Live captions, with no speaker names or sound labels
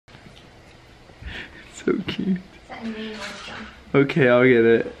So cute. Okay, I'll get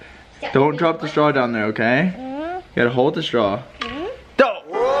it. Don't drop the straw down there, okay? You gotta hold the straw. Don't!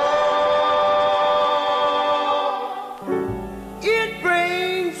 It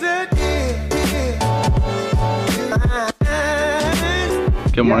brings a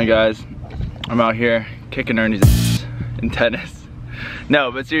Good morning, guys. I'm out here kicking Ernie's ass in tennis.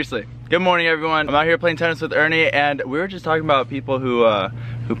 No, but seriously. Good morning, everyone. I'm out here playing tennis with Ernie, and we were just talking about people who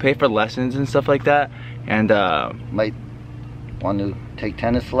pay for lessons and stuff like that, and might want to take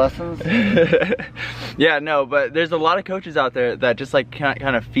tennis lessons. Yeah, no, but there's a lot of coaches out there that just like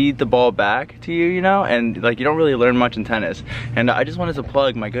kind of feed the ball back to you, you know, and like you don't really learn much in tennis. And I just wanted to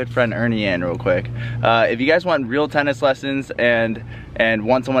plug my good friend Ernie in real quick. If you guys want real tennis lessons and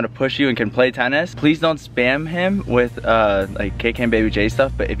want someone to push you and can play tennis, please don't spam him with like KKandbabyJ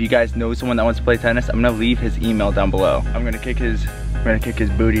stuff. But if you guys know someone that wants to play tennis, I'm gonna leave his email down below. I'm gonna kick his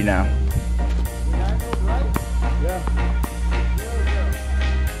booty now.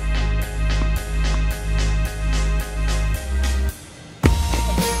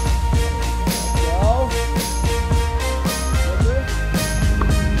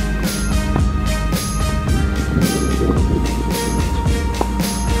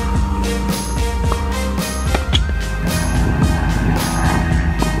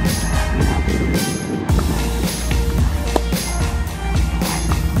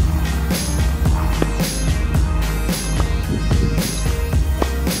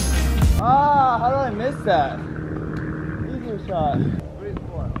 That easier shot.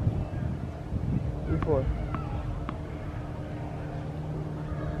 3-4. 3-4.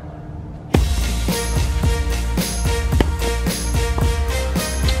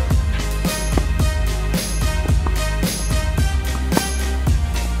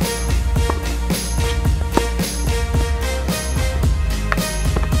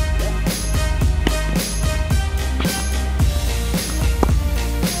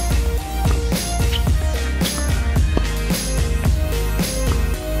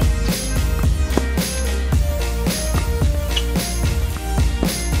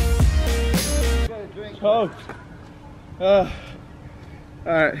 Choked.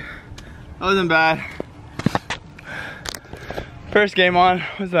 Alright, that wasn't bad. First game on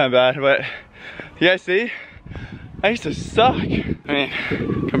wasn't that bad, but you guys see? I used to suck. I mean,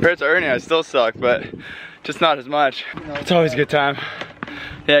 compared to Ernie, I still suck, but just not as much. It's always a good time.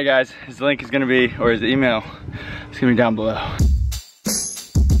 Yeah, guys, his link is gonna be, or his email is gonna be down below.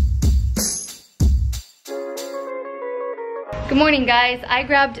 Good morning, guys. I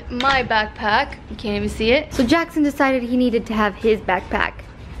grabbed my backpack. You can't even see it. So Jackson decided he needed to have his backpack.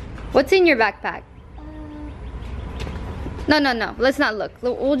 What's in your backpack? No. Let's not look.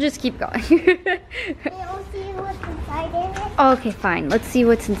 We'll just keep going. We'll see what's inside it. Okay, fine. Let's see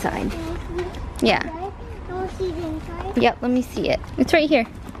what's inside. Yeah. We'll see the inside. Yep, let me see it. It's right here.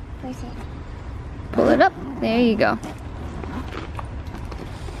 Where's it? Pull it up. There you go.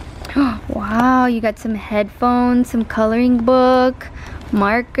 Wow, you got some headphones, some coloring book,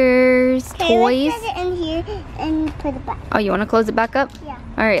 markers, toys. Let's put it in here and put it back. Oh, you want to close it back up? Yeah.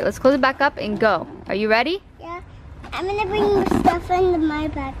 All right, let's close it back up and go. Are you ready? Yeah. I'm gonna bring the stuff into my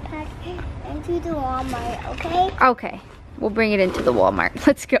backpack into the Walmart, okay? Okay, we'll bring it into the Walmart.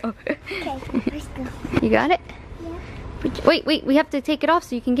 Let's go. Okay, let's go. You got it? Yeah. Wait, we have to take it off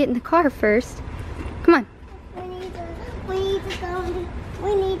so you can get in the car first. Come on.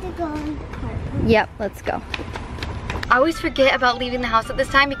 We need to go in the car. Yep, let's go. I always forget about leaving the house at this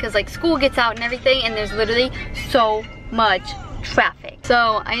time because like school gets out and everything, and there's literally so much traffic.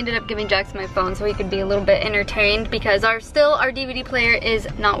 So I ended up giving Jackson my phone so he could be a little bit entertained because our DVD player is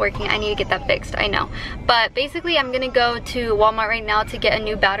not working. I need to get that fixed, I know. But basically I'm gonna go to Walmart right now to get a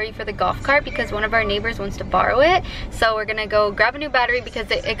new battery for the golf cart because one of our neighbors wants to borrow it. So we're gonna go grab a new battery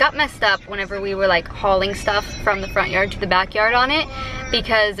because it got messed up whenever we were like hauling stuff from the front yard to the backyard on it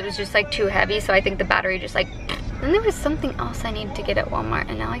because it was just like too heavy. So I think the battery just like, and there was something else I needed to get at Walmart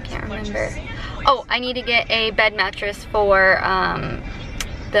and now I can't remember. Oh, I need to get a bed mattress for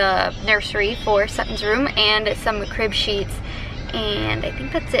the nursery for Sutton's room and some crib sheets, and I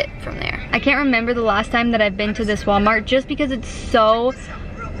think that's it from there. I can't remember the last time that I've been to this Walmart just because it's so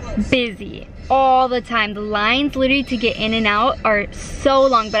busy all the time. The lines literally to get in and out are so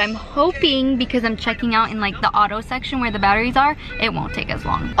long, but I'm hoping because I'm checking out in like the auto section where the batteries are, it won't take as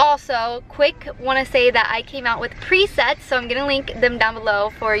long. Also, quick, want to say that I came out with presets, so I'm gonna link them down below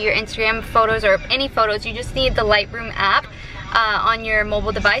for your Instagram photos or any photos. You just need the Lightroom app on your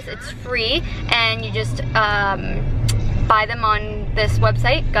mobile device. It's free, and you just buy them on this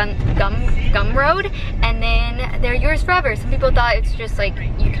website, Gumroad, and then they're yours forever. Some people thought it's just like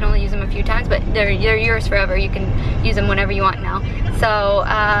you can only use them a few times, but they're yours forever. You can use them whenever you want now. So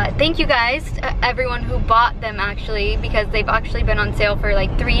thank you guys to everyone who bought them actually, because they've actually been on sale for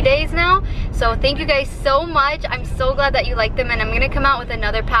like 3 days now. So thank you guys so much. I'm so glad that you like them, and I'm gonna come out with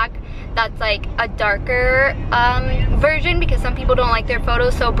another pack that's like a darker version, because some people don't like their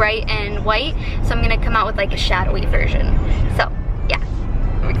photos so bright and white. So I'm gonna come out with like a shadowy version. So yeah,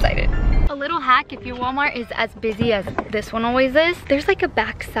 I'm excited. A little hack if your Walmart is as busy as this one always is, there's like a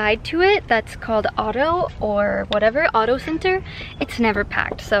back side to it that's called Auto or whatever, Auto Center. It's never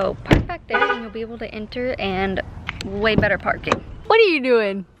packed, so park back there and you'll be able to enter, and way better parking. What are you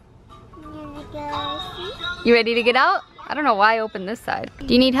doing? You ready to get out? I don't know why I opened this side.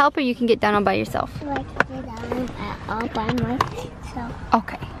 Do you need help, or you can get down all by yourself? I can get down all by myself.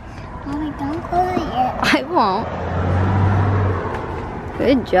 Okay. Mommy, don't close it yet. I won't.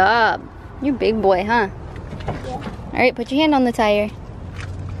 Good job. You're a big boy, huh? Yeah. All right, put your hand on the tire.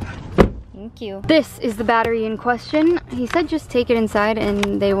 Thank you. This is the battery in question. He said just take it inside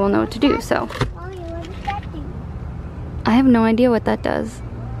and they will know what to do, so. Mommy, what does that do? I have no idea what that does.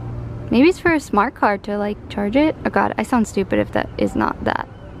 Maybe it's for a smart card to like charge it. Oh God, I sound stupid if that is not that.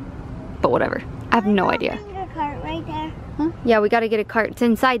 But whatever, I have no idea. There's a cart right there. Huh? Yeah, we gotta get a cart. It's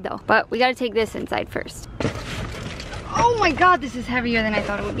inside though, but we gotta take this inside first. Oh my God, this is heavier than I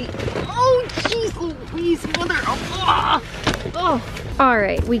thought it would be. Oh jeez Louise, mother. Oh. All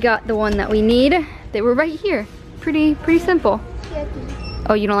right, we got the one that we need. They were right here. Pretty simple.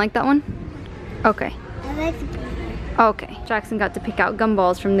 Oh, you don't like that one? Okay. I like the blue. Okay, Jackson got to pick out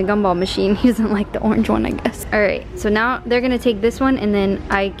gumballs from the gumball machine. He doesn't like the orange one, I guess. All right, so now they're gonna take this one and then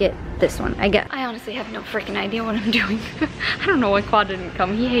I get this one, I guess. I honestly have no freaking idea what I'm doing. I don't know why Khoa didn't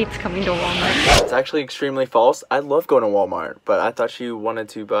come. He hates coming to Walmart. It's actually extremely false. I love going to Walmart, but I thought you wanted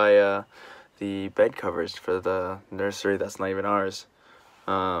to buy the bed covers for the nursery that's not even ours,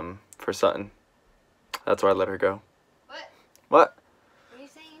 for Sutton. That's why I let her go. What? What? What are you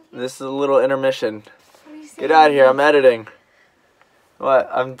saying? This is a little intermission. Get out of here, I'm editing. What?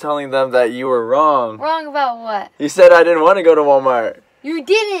 I'm telling them that you were wrong. Wrong about what? You said I didn't want to go to Walmart. You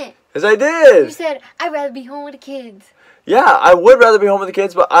didn't. Yes, I did. You said, I'd rather be home with the kids. Yeah, I would rather be home with the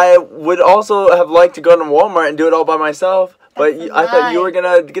kids, but I would also have liked to go to Walmart and do it all by myself. But I thought you were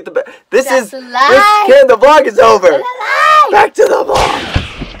going to get the bed. That's a lie. Karen, the vlog is over. That's a lie. Back to the vlog.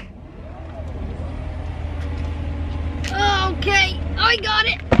 Okay, I got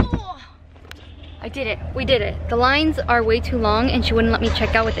it. I did it. We did it. The lines are way too long and she wouldn't let me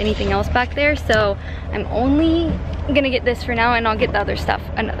check out with anything else back there, so I'm only gonna get this for now and I'll get the other stuff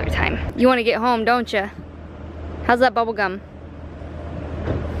another time. You want to get home, don't you? How's that bubble gum?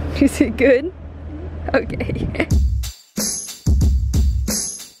 Is it good? Okay.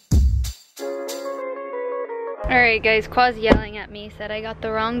 Alright guys, Khoa's yelling at me, said I got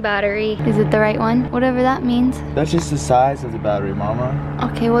the wrong battery. Is it the right one? Whatever that means. That's just the size of the battery,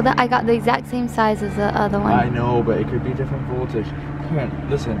 Mama. Okay, well I got the exact same size as the other one. I know, but it could be different voltage. Come on,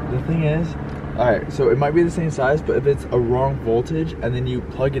 listen, the thing is, alright, so it might be the same size, but if it's a wrong voltage and then you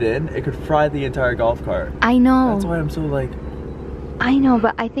plug it in, it could fry the entire golf cart. I know. That's why I'm so like... I know,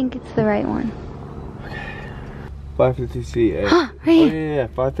 but I think it's the right one. Okay. 550C. Right oh yeah,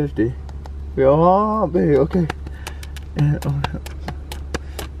 550. Oh, baby, okay.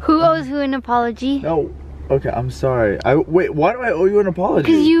 Who owes who an apology? No. Okay, I'm sorry. Wait, why do I owe you an apology?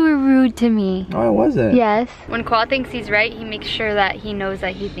 Because you were rude to me. No, I wasn't. Yes. When Khoa thinks he's right, he makes sure that he knows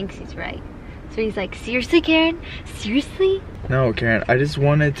that he thinks he's right. So he's like, seriously, Karen? Seriously? No, Karen, I just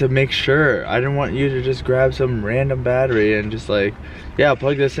wanted to make sure. I didn't want you to just grab some random battery and just like, yeah,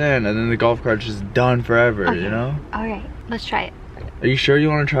 plug this in, and then the golf cart's just done forever, okay. You know? Alright, let's try it. Are you sure you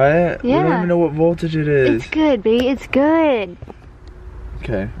want to try it? Yeah. We don't even know what voltage it is. It's good, baby. It's good.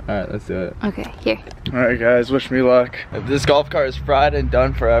 Okay, alright, let's do it. Okay, here. Alright guys, wish me luck. If this golf cart is fried and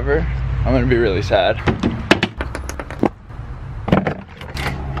done forever, I'm gonna be really sad.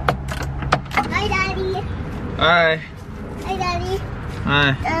 Hi, Daddy. Hi. Hi, Daddy.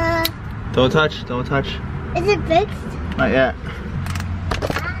 Hi. Don't touch, don't touch. Is it fixed? Not yet.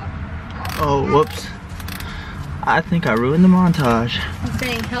 Oh, whoops. I think I ruined the montage. I'm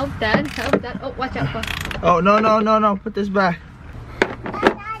saying, help Dad, help Dad. Oh, watch out, Khoa. Oh, no, no, no, no. Put this back.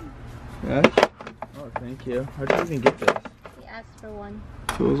 Dad. Yes? Oh, thank you. How did you even get this? He asked for one.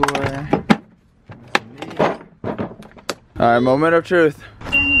 Tools away. Alright, moment of truth.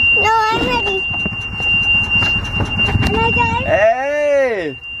 No, I'm ready. Am I done?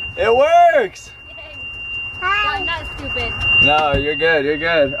 Hey! It works! Hi. I'm not stupid. No, you're good, you're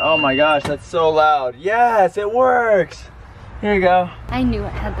good. Oh my gosh, that's so loud. Yes, it works! Here you go. I knew I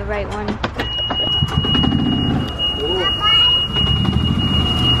had the right one.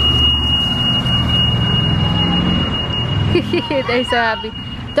 They're so happy.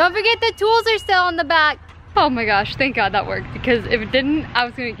 Don't forget the tools are still on the back. Oh my gosh, thank God that worked, because if it didn't, I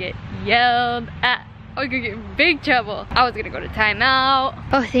was gonna get yelled at. I was gonna get in big trouble. I was gonna go to timeout.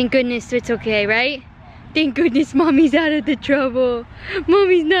 Oh, thank goodness it's okay, right? Thank goodness Mommy's out of the trouble.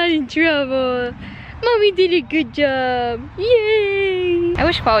 Mommy's not in trouble. Mommy did a good job. Yay! I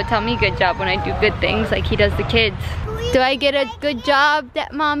wish Khoa would tell me good job when I do good things like he does the kids. Do I get a good job,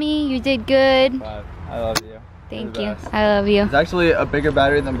 Mommy? You did good. 5. I love you. Thank you. I love you. It's actually a bigger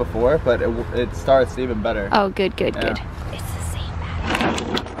battery than before, but it starts even better. Oh, good, good, Yeah. good. It's the same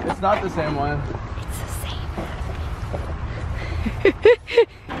battery. It's not the same one. It's the same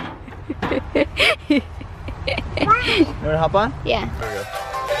battery. You wanna hop on? Yeah. There we go.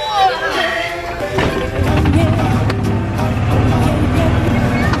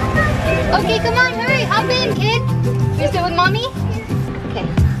 Okay, come on, hurry, hop in, kid. You sit with Mommy? Okay.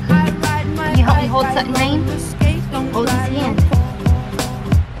 Can you help me hold Sutton rein? Hold his hand.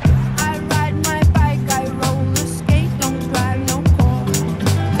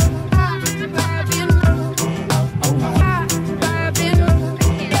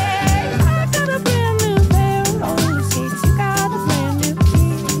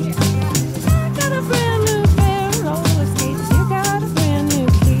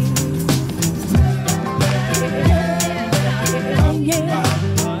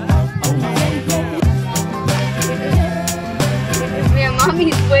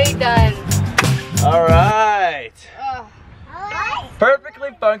 Mommy's way done. All right. Perfectly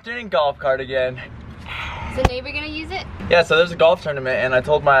functioning golf cart again. Is the neighbor gonna use it? Yeah, so there's a golf tournament and I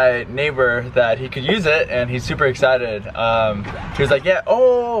told my neighbor that he could use it and he's super excited. He was like, yeah,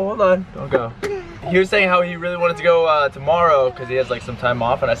 oh, hold on, don't go. He was saying how he really wanted to go tomorrow because he has like some time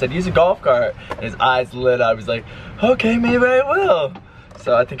off, and I said, use a golf cart. And his eyes lit up. He's like, okay, maybe I will.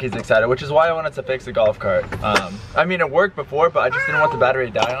 So I think he's excited, which is why I wanted to fix the golf cart. I mean, it worked before, but I just didn't want the battery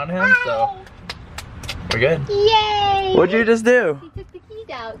to die on him, so we're good. Yay! What'd you just do? He took the keys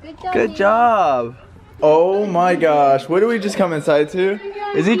out. Good job. Good job. Oh my gosh, what did we just come inside to?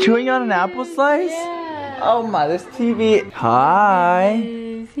 Is he chewing on an apple slice? Yeah. Oh my, this TV.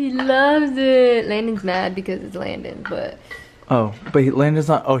 Hi. He loves it. Landon's mad because it's Landon, but Oh, but Landon's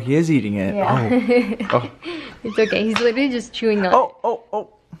not. Oh, he is eating it. yeah. Oh. Oh. It's okay. He's literally just chewing on it. Oh.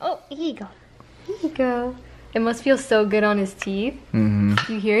 Oh, here you go. Here you go. It must feel so good on his teeth.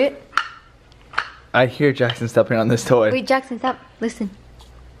 Mm-hmm. You hear it? I hear Jackson stepping on this toy. Wait, Jackson, stop. Listen.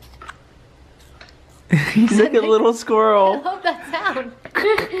 He's like a little I squirrel. love that sound.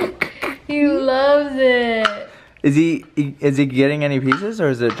 He loves it. Is he getting any pieces, or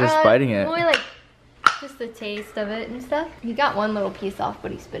is it just biting it? More like just the taste of it and stuff. He got one little piece off,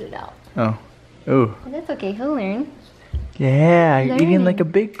 but he spit it out. Oh. Ooh. But that's okay. He'll learn. Yeah, you're eating Learning. like a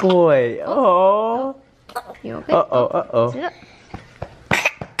big boy. Oh. You okay? Uh-oh. Sit up.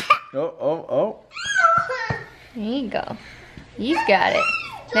 Oh. There you go. He's got it.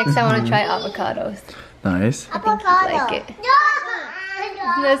 Next I want to try avocados. Nice. I think he'd like it.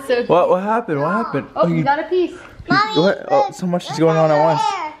 That's so cute. What happened? What happened? Oh, you got a piece. What? Oh, so much is going on at once.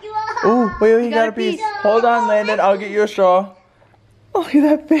 Oh, wait, you got a piece. Hold on, Landon. I'll get you a straw. Look at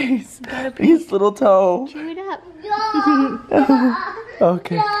that face. His little toe. Chew it up.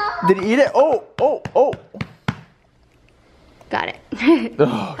 Okay. Did he eat it? Oh. Got it.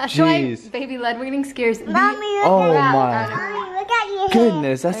 Oh, That's why jeez. baby led weaning scares me. Mommy, look Oh at my Mommy, look at your hair.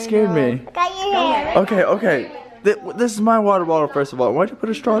 goodness, that scared me. Look at your hair. Okay. This is my water bottle, first of all. Why'd you put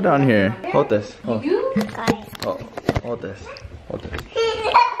a straw down here? Hold this. Oh, hold this.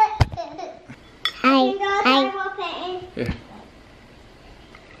 Hi. Here.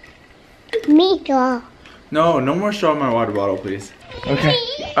 Me too. No more straw in my water bottle, please. Okay.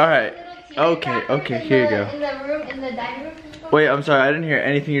 Alright. Okay, here you go. In the room, in the dining room. Wait, I'm sorry, I didn't hear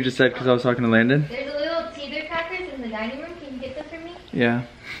anything you just said because I was talking to Landon. There's a little teeter crackers in the dining room. Can you get them for me? Yeah.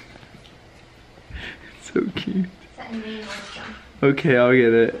 So cute. Sutton really wants some. Okay, I'll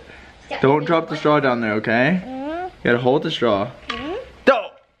get it. Yeah. Don't drop the straw down there, okay? You gotta hold the straw.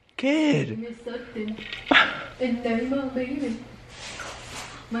 Don't! Kid! Miss Sutton, and I'm my baby.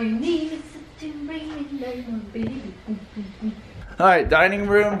 My name is Sutton, and I'm my baby. Alright, dining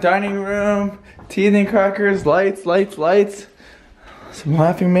room. Teeth and crackers, lights. Some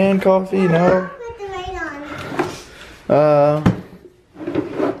Laughing Man coffee, no. Put the light on.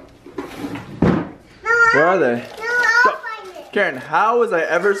 Where are they? No, I'll find it. Karen, how was I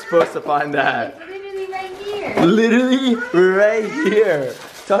ever supposed to find that? It's literally right here. Literally right here.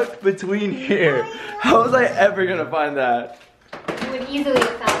 Tucked between here. How was I ever gonna find that? You would easily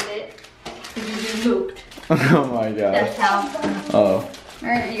have found it. Because you looped. Oh my That's god. how. Oh.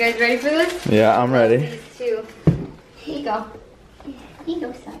 Alright, you guys ready for this? Yeah, I'm ready. These two. Here you go. Here you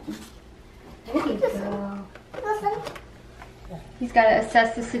go, Sutton. There you go. He's got to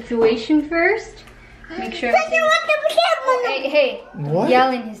assess the situation first. Make sure. Oh, hey, hey. What?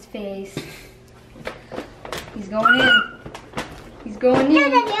 Yell in his face. He's going in. He's going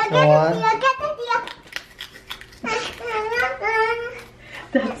in.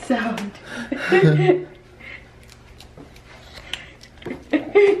 That sound.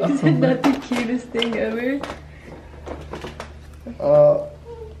 Isn't that the cutest thing ever?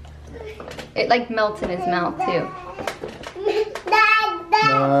 It like melts in his mouth too.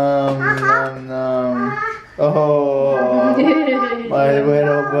 Nom, nom. Oh, my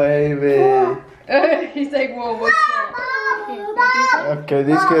little baby. He's like, whoa, what's that? Okay,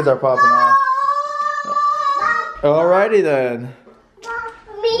 these kids are popping off. Alrighty then.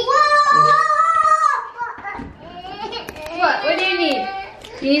 What do you need?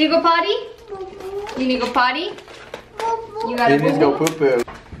 You need to go potty? You need to go potty? You gotta He needs to go poo poo.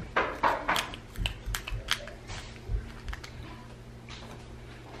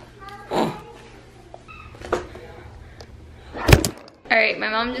 Alright, my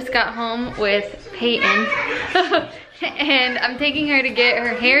mom just got home with Peyton. And I'm taking her to get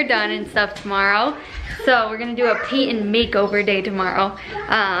her hair done and stuff tomorrow. So we're gonna do a Peyton makeover day tomorrow.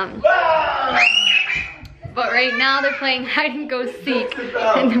 But right now they're playing hide and go seek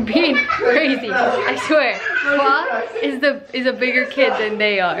and they're being crazy. I swear, Khoa is a bigger kid than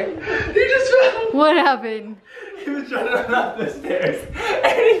they are. He just fell. What happened? He was trying to run up the stairs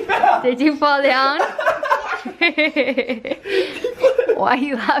and he fell. Did you fall down? Why are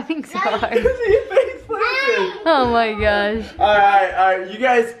you laughing so hard? Oh my gosh. Alright, you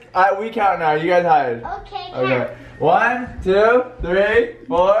guys, we count now. You guys hide. Okay. 1, 2, 3,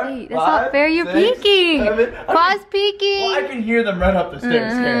 4. Hey, that's not fair. You're peeking. Khoa's peeking. Well, I can hear them run up the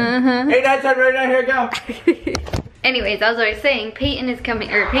stairs. 8, 9, 10, right now. Here we go. Anyways, as I was saying, Peyton came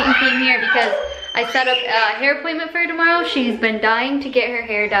here because I set up a hair appointment for her tomorrow. She's been dying to get her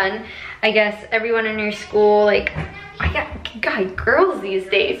hair done. I guess everyone in her school, like, God, girls these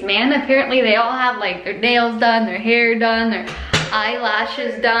days, man. Apparently they all have like their nails done, their hair done, their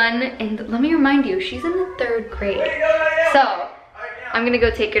eyelashes done. And let me remind you, she's in the 3rd grade. So I'm gonna go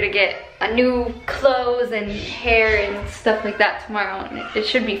take her to get a new clothes and hair and stuff like that tomorrow. And it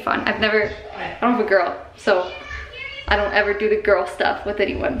should be fun. I don't have a girl, so I don't ever do the girl stuff with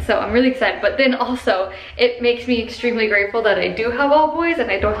anyone. So I'm really excited. But then also, it makes me extremely grateful that I do have all boys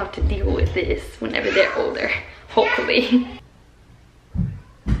and I don't have to deal with this whenever they're older. Hopefully.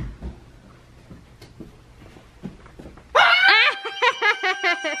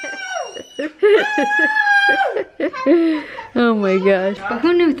 Oh my gosh. But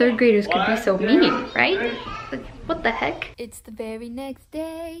who knew 3rd graders could be so mean, right? Like, what the heck? It's the very next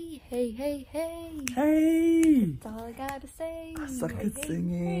day. Hey, hey, hey. Hey. That's all I gotta say. I suck Hey, at hey,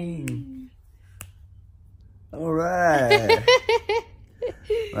 singing. Alright.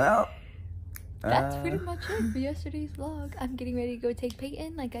 Well. That's pretty much it for yesterday's vlog. I'm getting ready to go take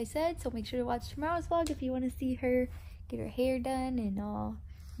Peyton, like I said, so make sure to watch tomorrow's vlog if you want to see her get her hair done and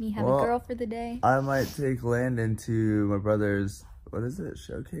me have a girl for the day. I might take Landon to my brother's, what is it,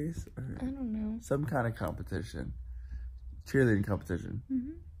 showcase? Or I don't know. some kind of competition. Cheerleading competition.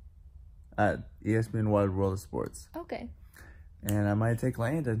 At ESPN Wide World of Sports. Okay. And I might take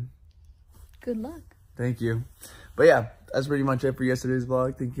Landon. Good luck. Thank you. But yeah, that's pretty much it for yesterday's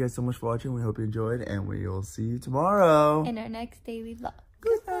vlog. Thank you guys so much for watching. We hope you enjoyed, and we will see you tomorrow. In our next daily vlog.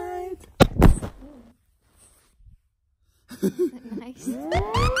 Good night. Nice.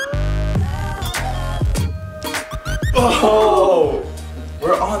 Oh,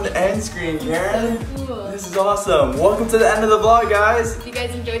 we're on the end screen, Karen. So cool. This is awesome. Welcome to the end of the vlog, guys. If you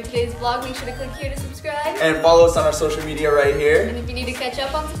guys enjoyed today's vlog, make sure to click here to subscribe. And follow us on our social media right here. And if you need to catch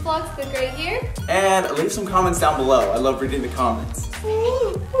up on some vlogs, click right here. And leave some comments down below. I love reading the comments.